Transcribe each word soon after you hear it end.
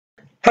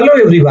Hello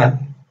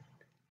everyone,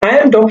 I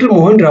am Dr.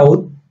 Mohan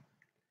Raut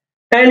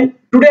and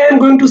today I am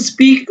going to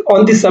speak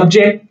on the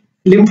subject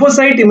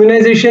Lymphocyte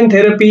Immunization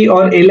Therapy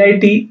or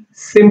LIT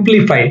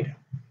Simplified.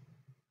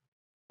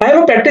 I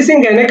am a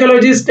practicing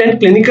gynecologist and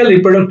clinical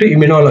reproductive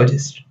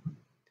immunologist.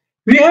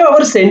 We have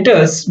our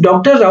centers,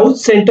 Dr. Raut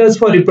Centers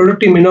for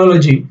Reproductive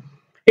Immunology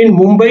in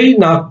Mumbai,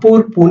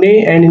 Nagpur,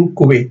 Pune and in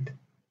Kuwait.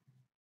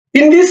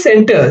 In these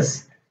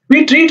centers,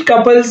 we treat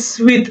couples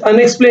with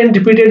unexplained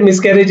repeated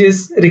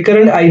miscarriages,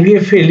 recurrent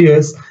IVF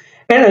failures,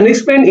 and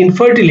unexplained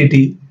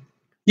infertility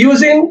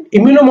using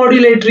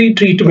immunomodulatory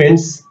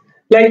treatments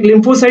like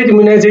lymphocyte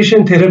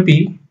immunization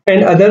therapy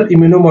and other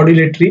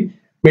immunomodulatory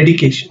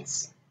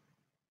medications.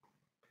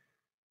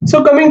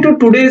 So coming to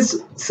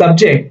today's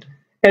subject,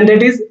 and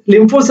that is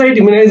lymphocyte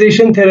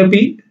immunization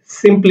therapy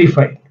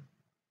simplified.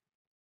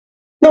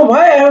 Now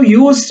why I have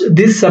used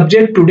this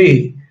subject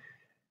today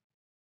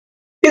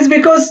is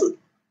because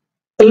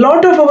a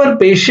lot of our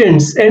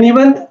patients and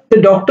even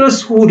the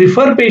doctors who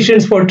refer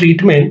patients for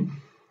treatment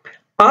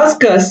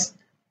ask us,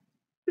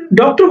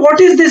 Doctor, what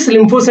is this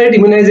lymphocyte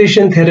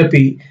immunization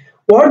therapy?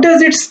 What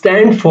does it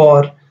stand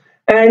for?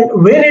 And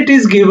when it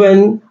is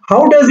given,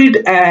 how does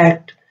it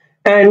act?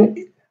 And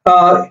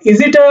is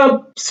it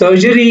a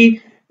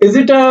surgery? Is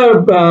it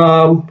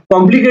a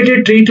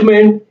complicated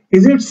treatment?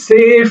 Is it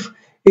safe?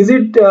 Is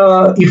it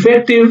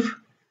effective?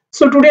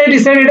 So today I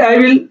decided I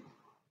will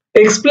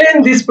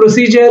explain this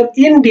procedure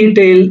in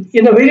detail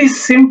in a very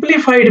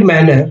simplified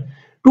manner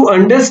to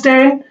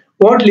understand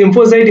what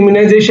lymphocyte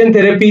immunization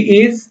therapy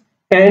is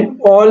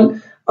and all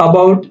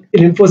about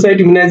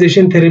lymphocyte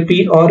immunization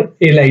therapy or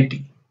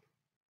LIT.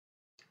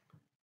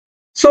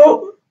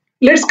 So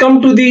let's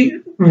come to the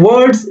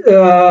words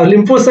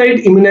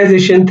lymphocyte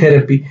immunization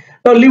therapy.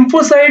 Now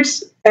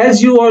lymphocytes,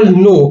 as you all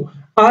know,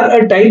 are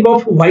a type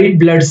of white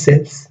blood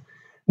cells.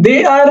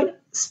 They are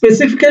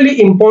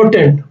specifically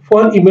important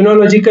for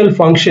immunological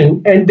function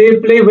and they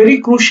play a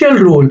very crucial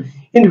role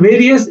in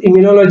various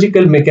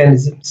immunological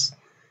mechanisms.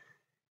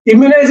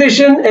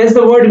 Immunization, as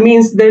the word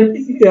means,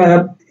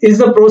 that is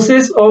the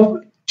process of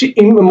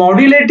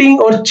modulating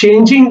or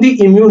changing the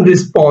immune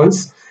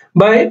response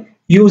by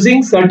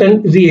using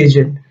certain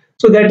reagent.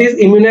 So that is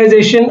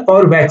immunization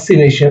or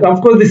vaccination.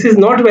 Of course, this is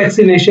not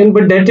vaccination,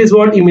 but that is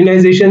what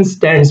immunization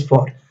stands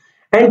for.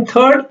 And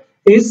third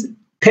is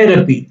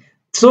therapy.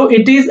 So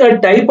it is a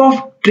type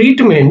of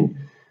treatment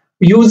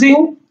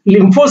using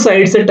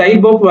lymphocytes, a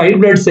type of white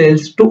blood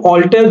cells, to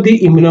alter the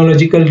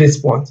immunological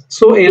response.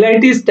 So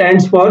LIT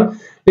stands for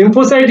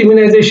lymphocyte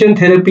immunization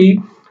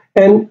therapy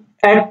and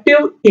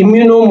active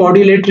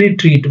immunomodulatory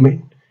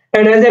treatment.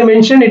 And as I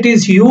mentioned, it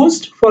is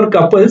used for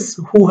couples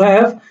who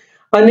have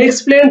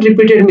unexplained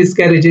repeated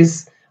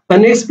miscarriages,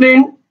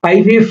 unexplained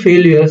IVF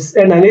failures,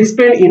 and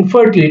unexplained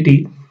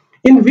infertility,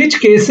 in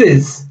which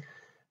cases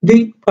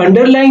the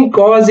underlying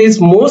cause is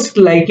most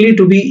likely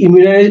to be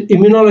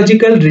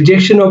immunological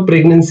rejection of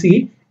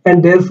pregnancy,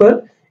 and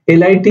therefore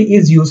LIT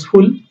is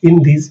useful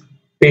in these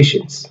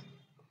patients.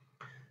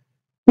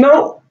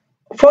 Now,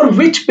 for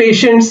which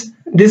patients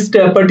this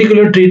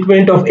particular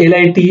treatment of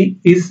LIT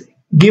is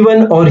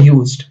given or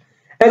used?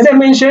 As I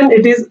mentioned,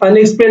 it is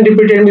unexplained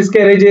repeated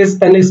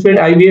miscarriages, unexplained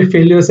IVF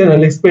failures, and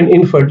unexplained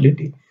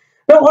infertility.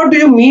 Now, what do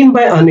you mean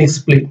by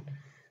unexplained?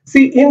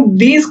 See, in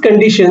these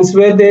conditions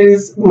where there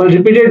are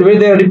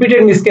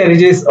repeated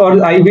miscarriages or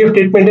IVF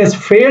treatment has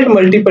failed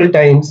multiple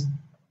times,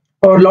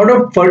 or a lot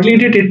of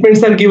fertility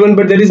treatments are given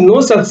but there is no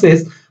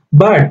success,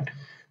 but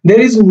there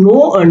is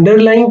no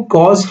underlying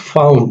cause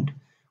found.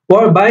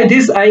 By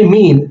this I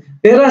mean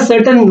there are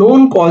certain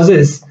known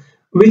causes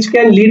which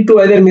can lead to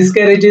either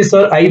miscarriages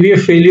or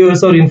IVF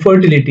failures or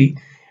infertility.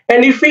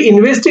 And if we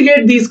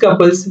investigate these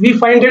couples, we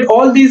find that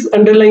all these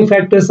underlying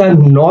factors are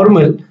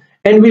normal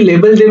and we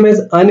label them as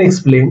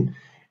unexplained.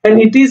 And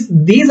it is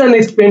these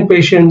unexplained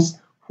patients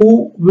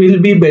who will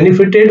be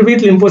benefited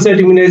with lymphocyte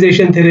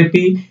immunization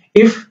therapy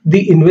if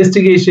the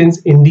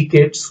investigations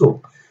indicate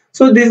so.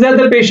 So these are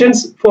the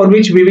patients for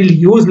which we will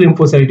use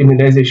lymphocyte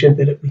immunization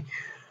therapy.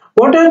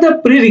 What are the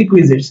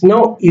prerequisites?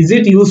 Now, is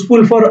it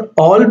useful for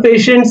all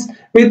patients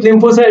with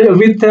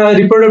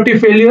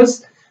reproductive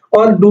failures,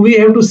 or do we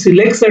have to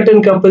select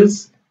certain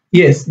couples?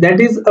 Yes,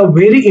 that is a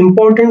very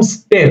important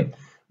step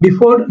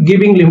before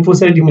giving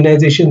lymphocyte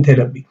immunization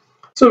therapy.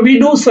 So we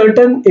do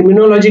certain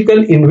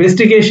immunological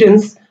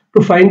investigations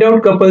to find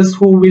out couples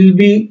who will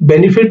be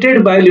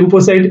benefited by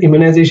lymphocyte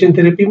immunization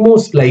therapy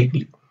most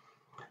likely.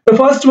 The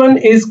first one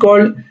is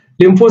called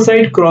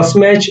lymphocyte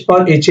crossmatch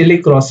or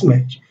HLA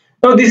crossmatch.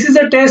 Now this is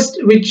a test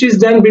which is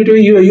done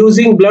between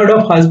using blood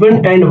of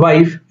husband and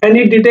wife, and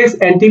it detects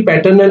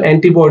anti-paternal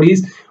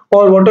antibodies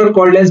or what are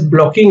called as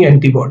blocking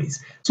antibodies.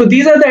 So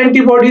these are the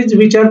antibodies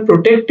which are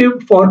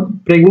protective for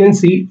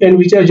pregnancy and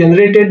which are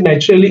generated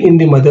naturally in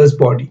the mother's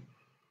body.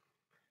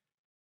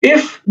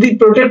 If the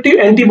protective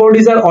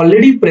antibodies are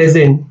already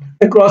present,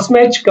 the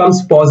crossmatch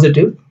comes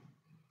positive.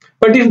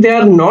 But if they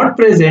are not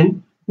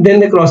present, then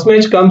the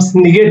crossmatch comes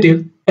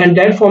negative, and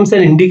that forms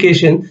an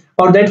indication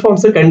or that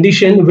forms a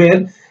condition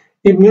where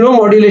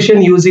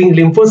immunomodulation using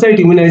lymphocyte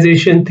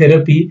immunization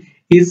therapy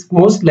is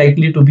most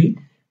likely to be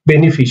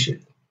beneficial.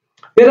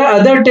 There are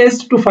other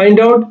tests to find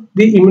out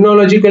the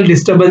immunological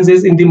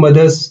disturbances in the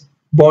mother's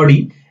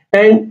body,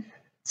 and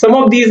some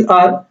of these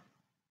are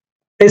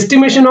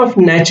estimation of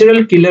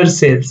natural killer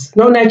cells.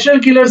 Now, natural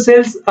killer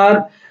cells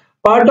are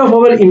part of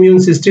our immune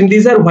system.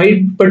 These are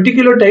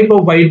particular type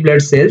of white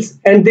blood cells,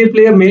 and they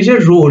play a major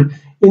role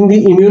in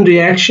the immune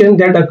reaction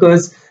that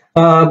occurs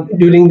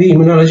during the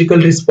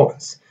immunological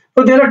response.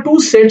 So there are two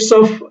sets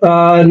of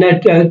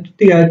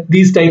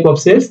these type of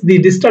cells, the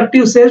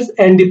destructive cells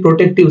and the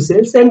protective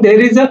cells, and there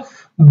is a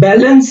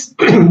balance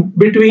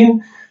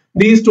between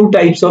these two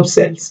types of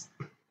cells.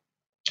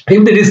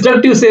 If the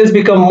destructive cells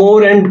become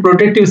more and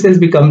protective cells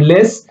become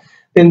less,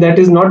 then that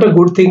is not a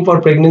good thing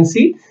for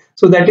pregnancy.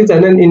 So that is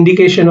an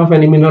indication of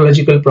an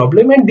immunological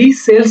problem, and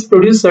these cells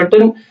produce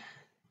certain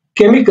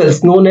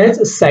chemicals known as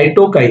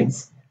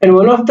cytokines. And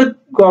one of the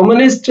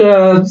commonest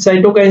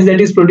cytokines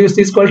that is produced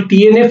is called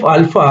TNF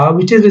alpha,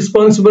 which is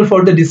responsible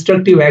for the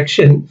destructive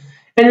action.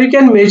 And we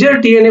can measure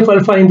TNF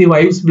alpha in the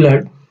wife's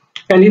blood.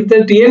 And if the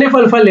TNF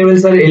alpha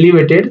levels are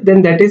elevated,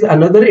 then that is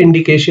another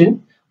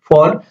indication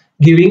for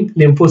giving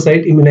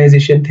lymphocyte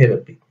immunization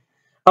therapy.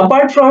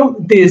 Apart from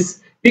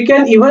this, we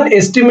can even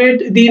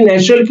estimate the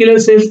natural killer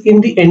cells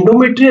in the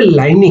endometrial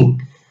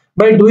lining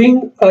by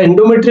doing an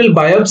endometrial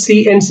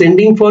biopsy and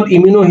sending for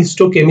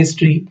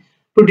immunohistochemistry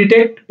to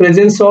detect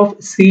presence of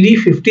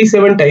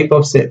CD57 type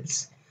of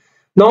cells.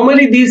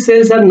 Normally, these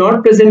cells are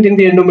not present in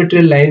the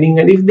endometrial lining,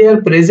 and if they are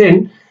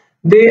present,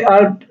 they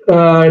are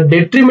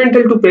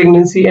detrimental to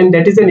pregnancy, and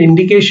that is an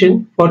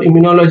indication for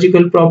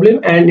immunological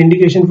problem and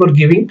indication for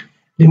giving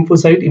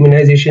lymphocyte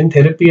immunization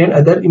therapy and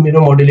other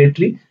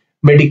immunomodulatory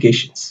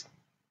medications.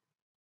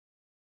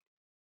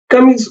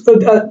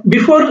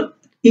 Before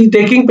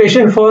taking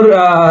patient for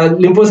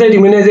lymphocyte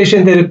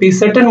immunization therapy,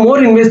 certain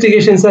more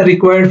investigations are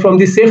required from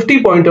the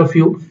safety point of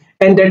view,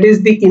 and that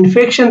is the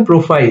infection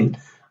profile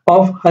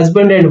of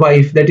husband and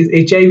wife, that is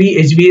HIV,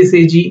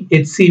 HBsAg,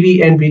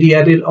 HCV and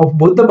VDRL of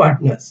both the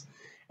partners,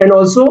 and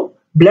also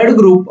blood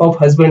group of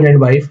husband and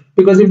wife,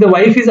 because if the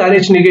wife is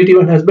Rh negative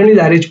and husband is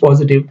Rh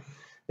positive,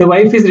 the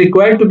wife is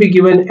required to be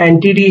given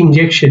anti-D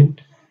injection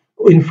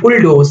in full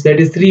dose, that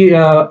is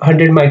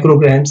 300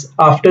 micrograms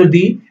after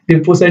the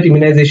lymphocyte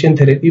immunization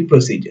therapy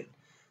procedure.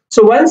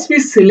 So once we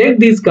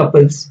select these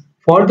couples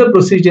for the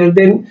procedure,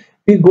 then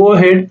we go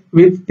ahead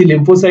with the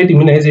lymphocyte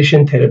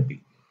immunization therapy.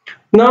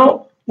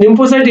 Now,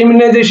 lymphocyte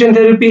immunization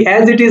therapy,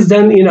 as it is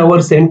done in our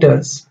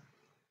centers,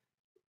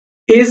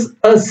 is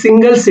a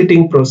single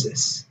sitting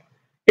process.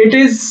 It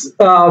is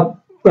a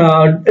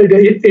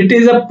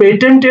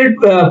patented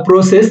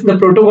process. The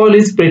protocol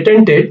is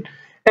patented,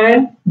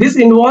 and this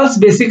involves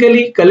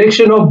basically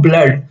collection of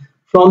blood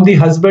from the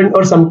husband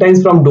or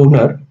sometimes from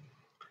donor.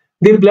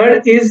 The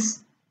blood is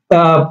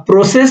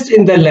processed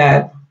in the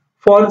lab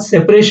for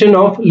separation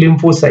of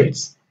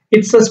lymphocytes.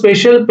 It's a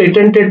special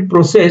patented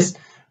process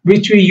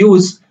which we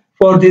use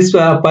for this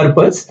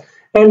purpose.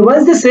 And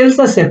once the cells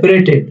are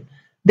separated,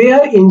 they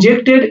are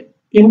injected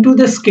into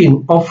the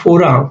skin of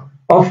forearm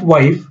of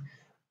wife.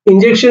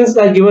 Injections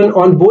are given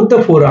on both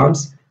the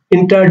forearms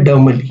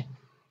intradermally.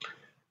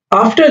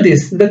 After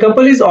this, the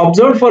couple is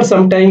observed for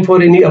some time for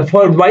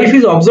wife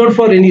is observed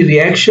for any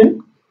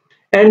reaction,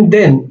 and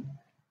then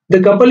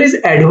the couple is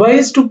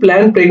advised to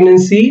plan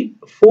pregnancy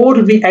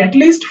at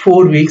least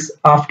 4 weeks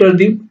after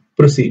the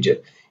procedure.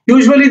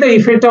 Usually the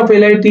effect of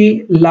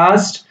LIT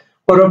lasts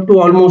for up to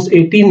almost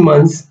 18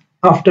 months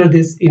after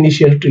this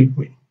initial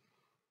treatment.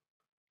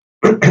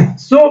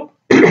 So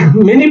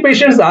many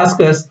patients ask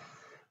us,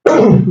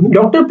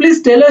 doctor,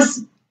 please tell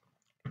us,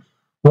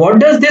 what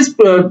does this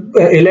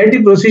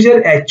LIT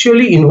procedure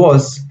actually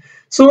involves?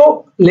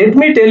 So let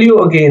me tell you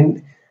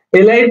again,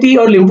 LIT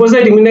or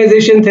lymphocyte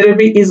immunization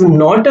therapy is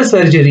not a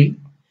surgery.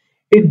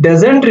 It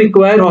doesn't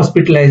require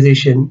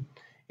hospitalization.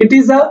 It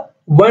is a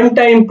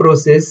one-time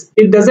process.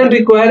 It doesn't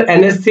require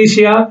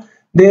anesthesia.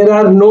 There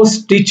are no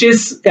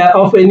stitches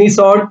of any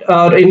sort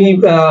or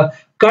any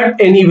cut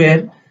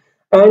anywhere.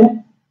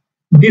 And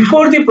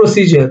before the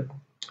procedure,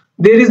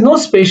 there is no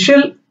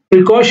special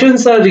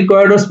precautions are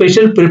required or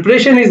special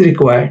preparation is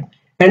required.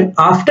 And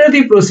after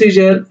the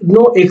procedure,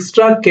 no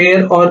extra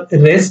care or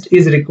rest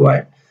is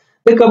required.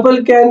 The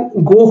couple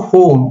can go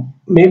home,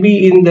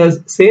 maybe in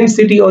the same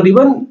city or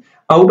even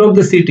out of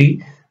the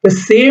city, the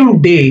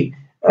same day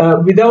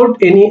without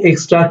any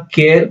extra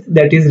care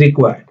that is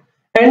required.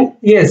 And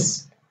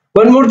yes,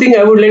 one more thing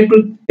I would like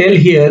to tell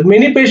here.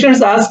 Many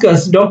patients ask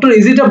us, doctor,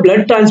 is it a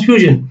blood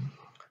transfusion?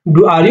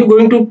 Are you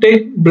going to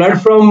take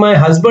blood from my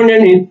husband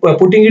and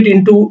putting it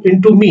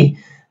into me?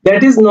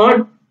 That is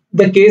not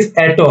the case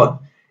at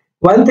all.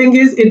 One thing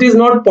is, it is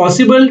not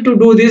possible to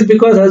do this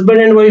because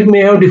husband and wife may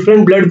have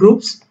different blood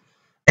groups.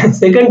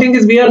 Second thing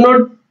is, we are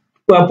not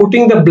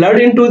putting the blood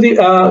into the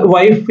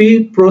wife.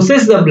 We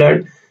process the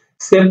blood,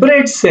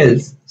 separate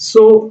cells.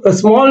 So a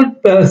small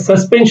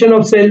suspension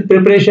of cell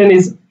preparation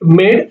is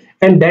made,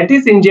 and that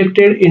is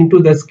injected into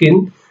the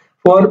skin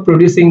for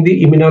producing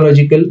the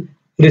immunological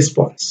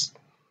response.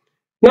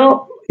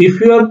 Now,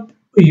 if you are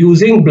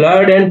using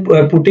blood and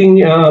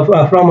putting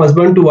from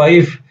husband to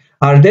wife,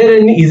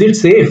 is it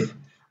safe?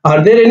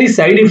 Are there any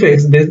side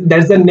effects?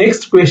 That's the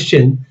next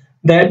question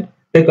that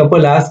the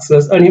couple asks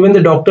us, and even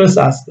the doctors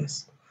ask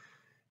us.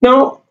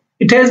 Now,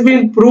 it has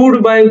been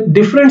proved by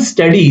different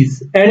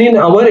studies and in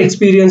our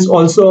experience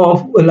also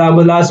of the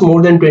last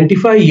more than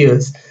 25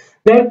 years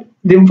that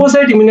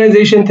lymphocyte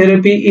immunization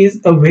therapy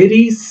is a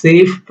very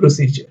safe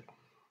procedure.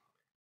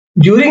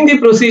 During the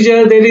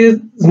procedure, there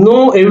is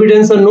no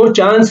evidence or no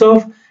chance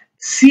of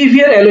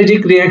severe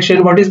allergic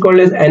reaction, what is called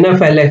as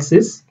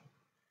anaphylaxis.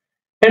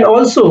 And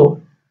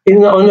also,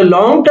 on a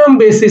long-term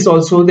basis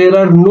also, there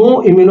are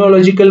no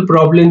immunological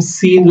problems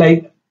seen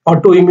like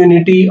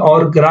autoimmunity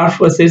or graft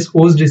versus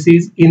host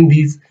disease in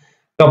these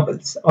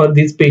couples or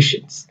these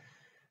patients.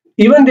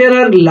 Even there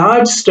are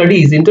large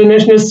studies,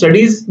 international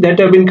studies that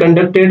have been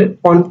conducted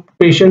on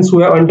patients who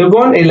have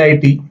undergone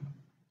LIT.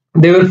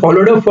 They were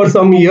followed up for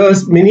some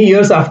years, many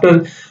years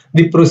after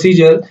the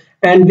procedure,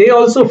 and they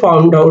also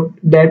found out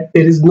that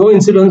there is no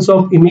incidence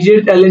of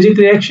immediate allergic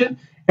reaction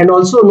and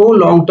also no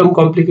long-term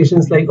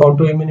complications like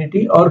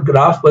autoimmunity or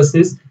graft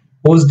versus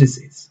host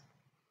disease.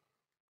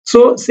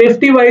 So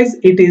safety-wise,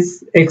 it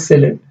is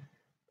excellent.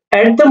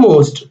 At the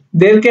most,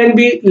 there can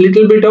be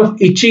little bit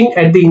of itching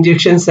at the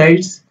injection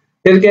sites.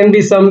 There can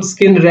be some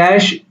skin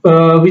rash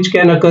which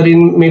can occur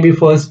in maybe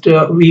first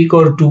week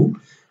or two.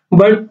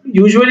 But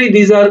usually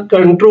these are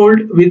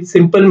controlled with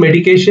simple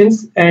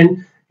medications,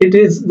 and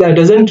that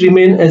doesn't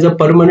remain as a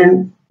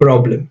permanent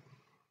problem.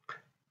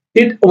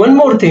 One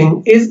more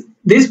thing is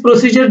this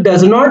procedure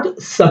does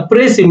not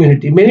suppress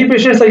immunity. Many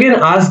patients again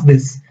ask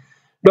this,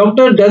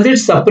 doctor, will it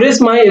suppress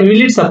my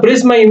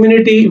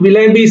immunity? Will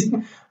I be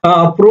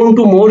prone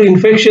to more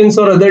infections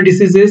or other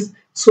diseases?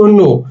 So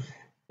no,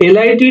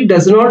 LIT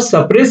does not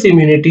suppress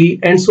immunity,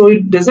 and so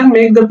it doesn't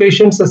make the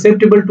patient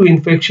susceptible to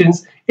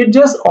infections. It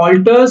just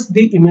alters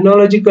the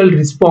immunological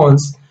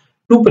response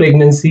to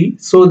pregnancy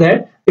so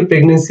that the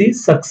pregnancy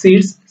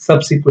succeeds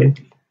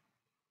subsequently.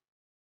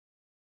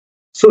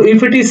 So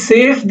if it is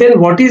safe, then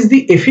what is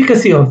the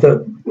efficacy of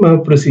the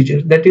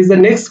procedure? That is the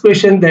next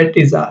question that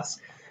is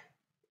asked.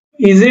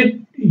 Is it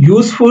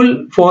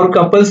useful for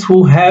couples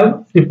who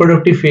have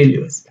reproductive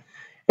failures?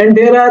 And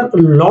there are a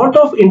lot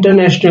of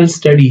international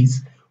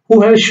studies who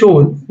have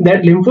shown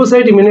that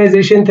lymphocyte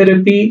immunization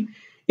therapy,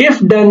 if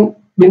done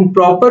in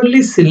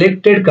properly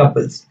selected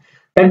couples,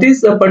 that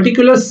is a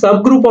particular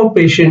subgroup of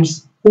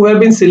patients who have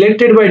been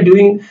selected by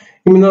doing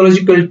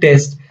immunological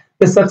tests,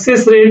 the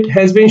success rate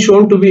has been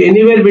shown to be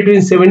anywhere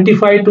between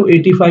 75 to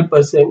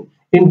 85%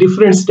 in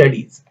different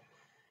studies.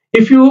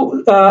 If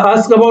you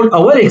ask about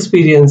our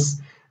experience,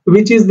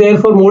 which is there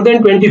for more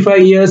than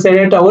 25 years and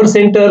at our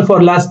center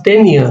for last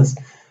 10 years,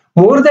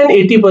 more than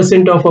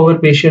 80% of our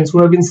patients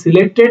who have been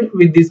selected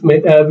with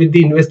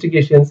the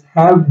investigations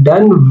have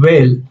done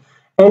well.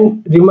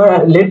 And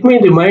let me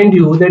remind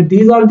you that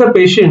these are the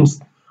patients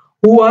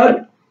who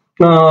are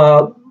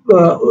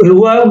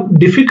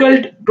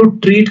difficult to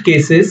treat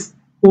cases,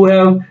 who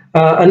have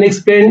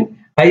unexplained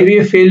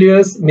IVF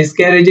failures,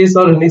 miscarriages,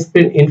 or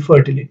unexplained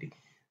infertility.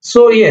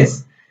 So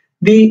yes,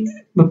 the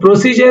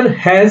procedure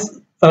has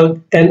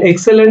an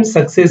excellent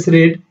success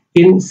rate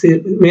in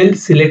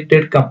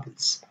well-selected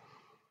couples.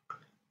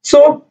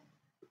 So,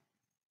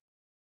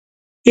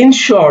 in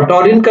short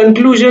or in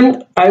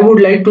conclusion, I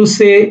would like to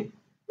say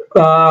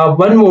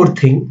one more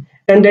thing,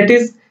 and that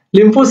is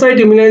lymphocyte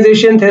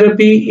immunization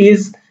therapy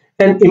is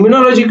an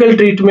immunological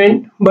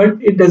treatment,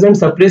 but it doesn't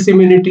suppress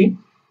immunity.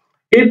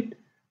 It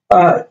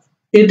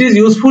is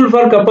useful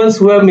for couples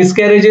who have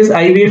miscarriages,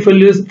 IVF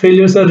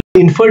failures, or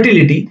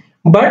infertility,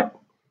 but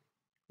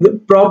the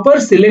proper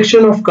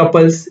selection of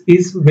couples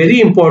is very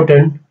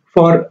important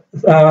for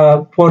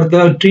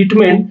the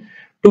treatment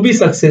to be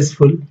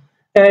successful.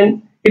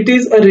 And it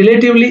is a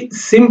relatively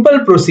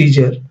simple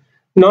procedure,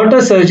 not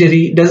a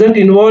surgery, doesn't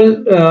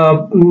involve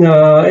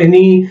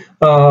any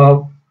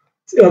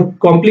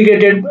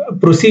complicated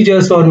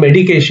procedures or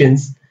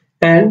medications,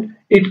 and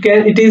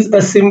it is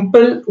a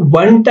simple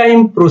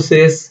one-time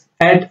process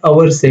at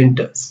our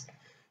centers.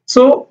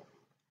 So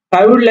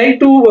I would like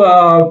to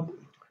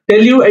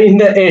tell you in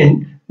the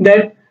end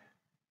that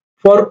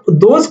for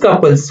those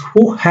couples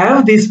who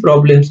have these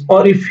problems,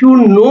 or if you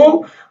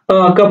know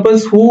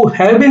couples who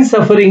have been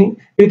suffering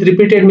with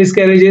repeated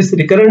miscarriages,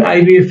 recurrent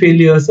IVF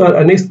failures, or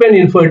unexplained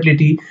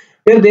infertility,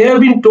 where they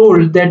have been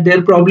told that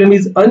their problem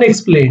is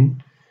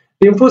unexplained,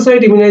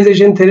 lymphocyte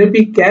immunization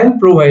therapy can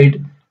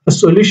provide a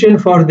solution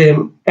for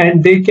them,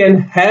 and they can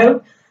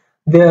have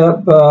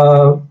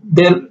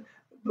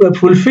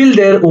fulfill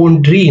their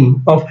own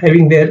dream of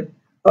having their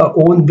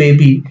own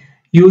baby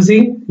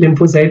using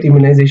lymphocyte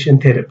immunization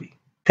therapy.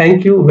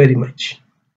 Thank you very much.